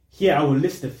Here I will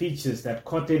list the features that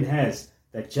Kotlin has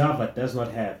that Java does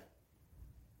not have.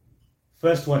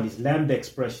 First one is Lambda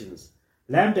expressions.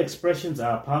 Lambda expressions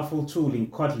are a powerful tool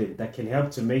in Kotlin that can help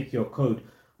to make your code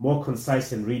more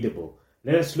concise and readable.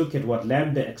 Let us look at what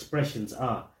Lambda expressions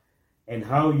are and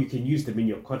how you can use them in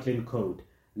your Kotlin code.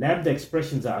 Lambda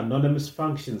expressions are anonymous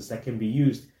functions that can be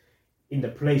used in the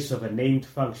place of a named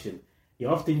function. They're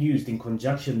often used in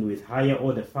conjunction with higher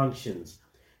order functions,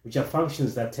 which are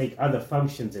functions that take other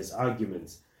functions as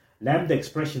arguments. Lambda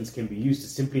expressions can be used to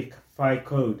simplify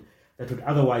code that would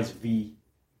otherwise be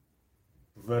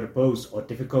verbose or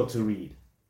difficult to read.